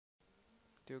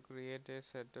To create a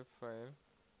setup file,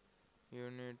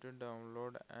 you need to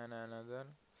download another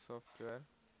software,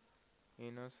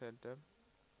 Setup.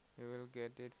 You will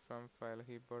get it from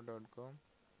filehippo.com.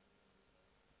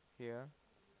 Here,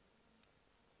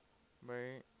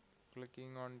 by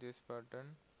clicking on this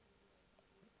button,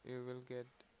 you will get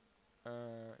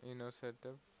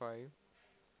Setup 5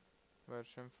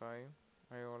 version 5.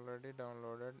 I already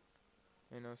downloaded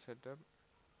Setup.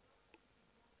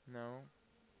 Now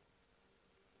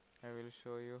I will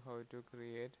show you how to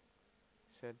create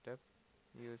setup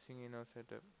using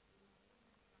Setup.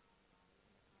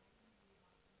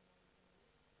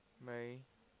 By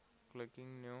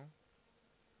clicking new,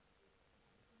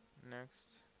 next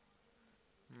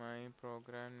my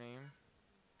program name,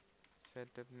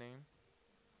 setup name,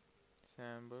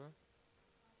 sample,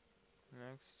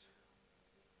 next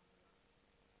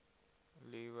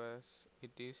leave as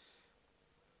it is,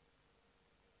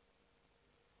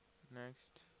 next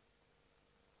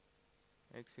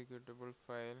executable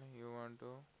file you want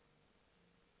to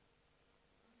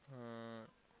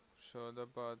show the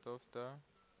path of the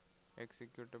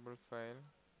executable file.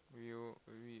 We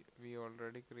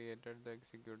already created the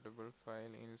executable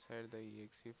file inside the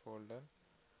exe folder.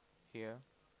 Here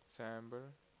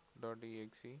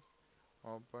sample.exe,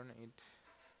 open it,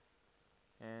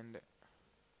 and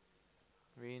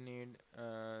we need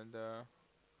the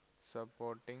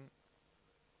supporting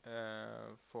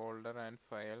folder and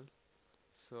files,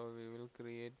 so we will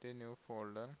create a new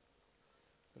folder,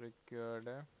 required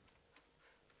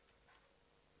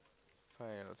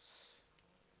files.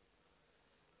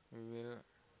 We will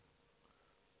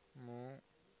move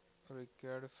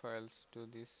required files to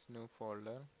this new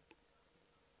folder.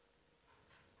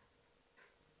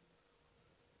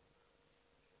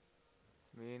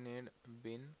 We need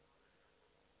bin,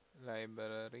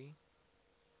 library,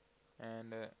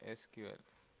 and SQL.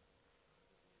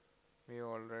 We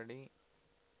already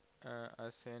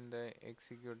assigned the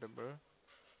executable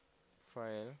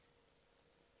file.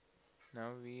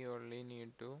 Now we only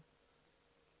need to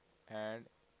add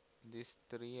these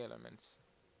three elements.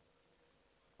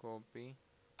 Copy,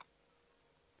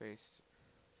 paste.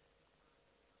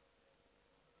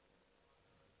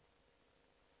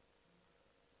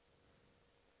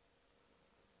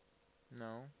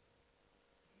 Now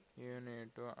you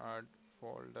need to add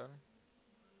folder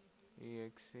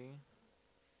exe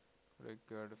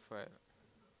required file.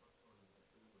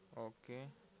 OK.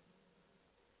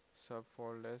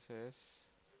 Subfolder says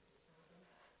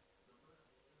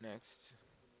next,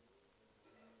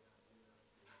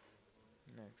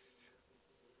 next,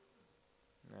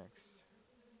 next,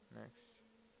 next.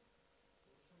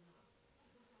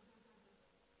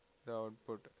 The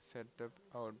output, setup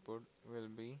output, will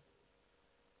be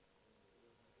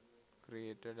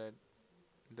created at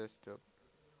desktop.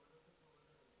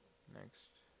 Next,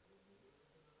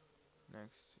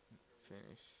 next,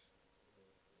 finish.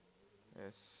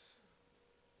 Yes.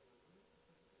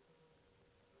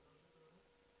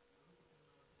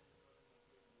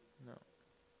 No.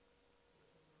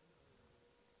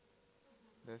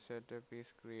 The setup is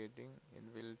creating. It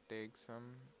will take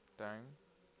some time.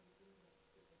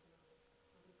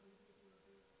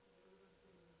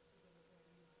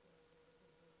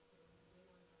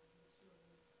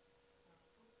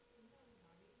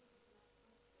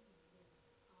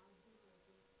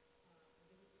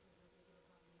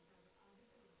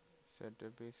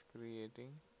 Setup is creating.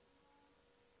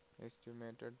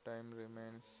 Estimated time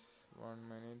remains 1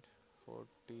 minute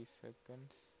 40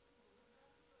 seconds.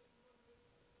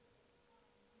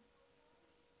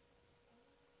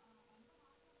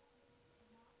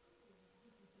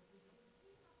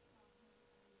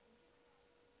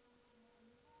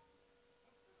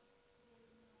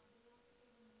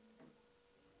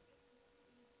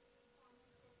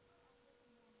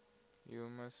 You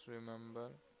must remember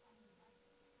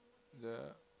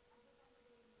the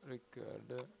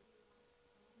required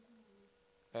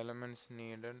elements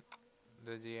needed.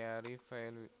 The GRE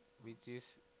file, which is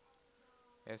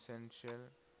essential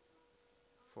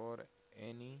for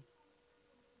any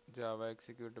Java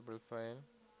executable file.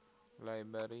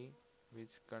 Library,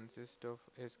 which consists of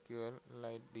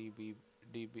SQLite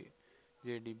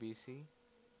JDBC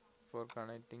for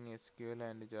connecting SQL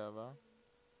and Java,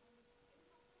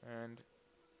 and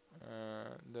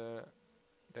the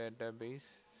database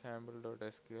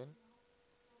sample.sql.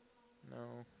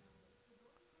 Now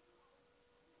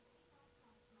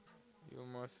you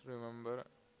must remember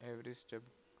every step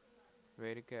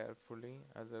very carefully,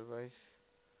 otherwise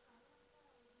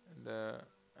the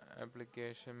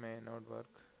application may not work.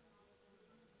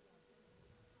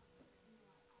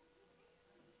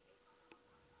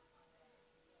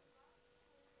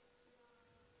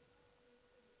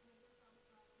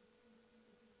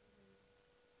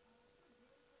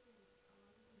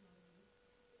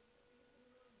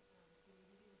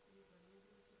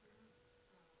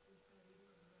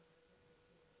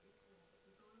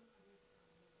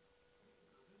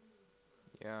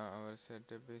 Yeah, our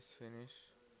setup is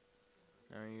finished.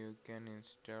 Now you can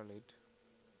install it.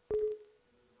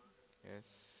 Yes.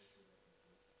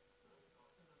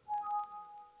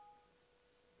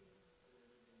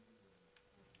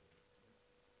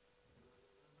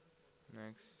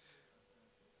 Next.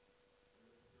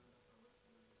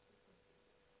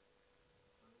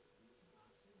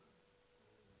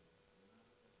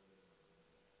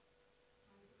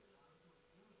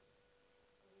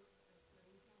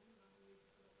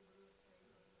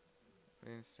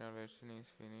 The installation is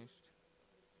finished.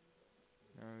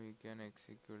 Now we can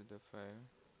execute the file.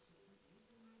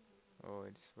 Oh,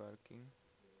 it's working.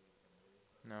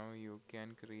 Now you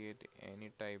can create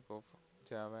any type of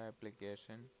Java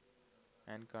application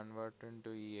and convert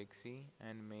into exe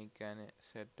and make an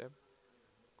setup,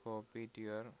 copy to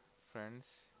your friends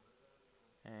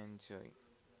and enjoy.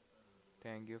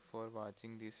 Thank you for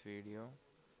watching this video.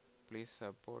 Please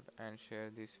support and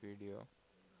share this video.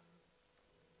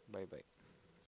 Bye bye.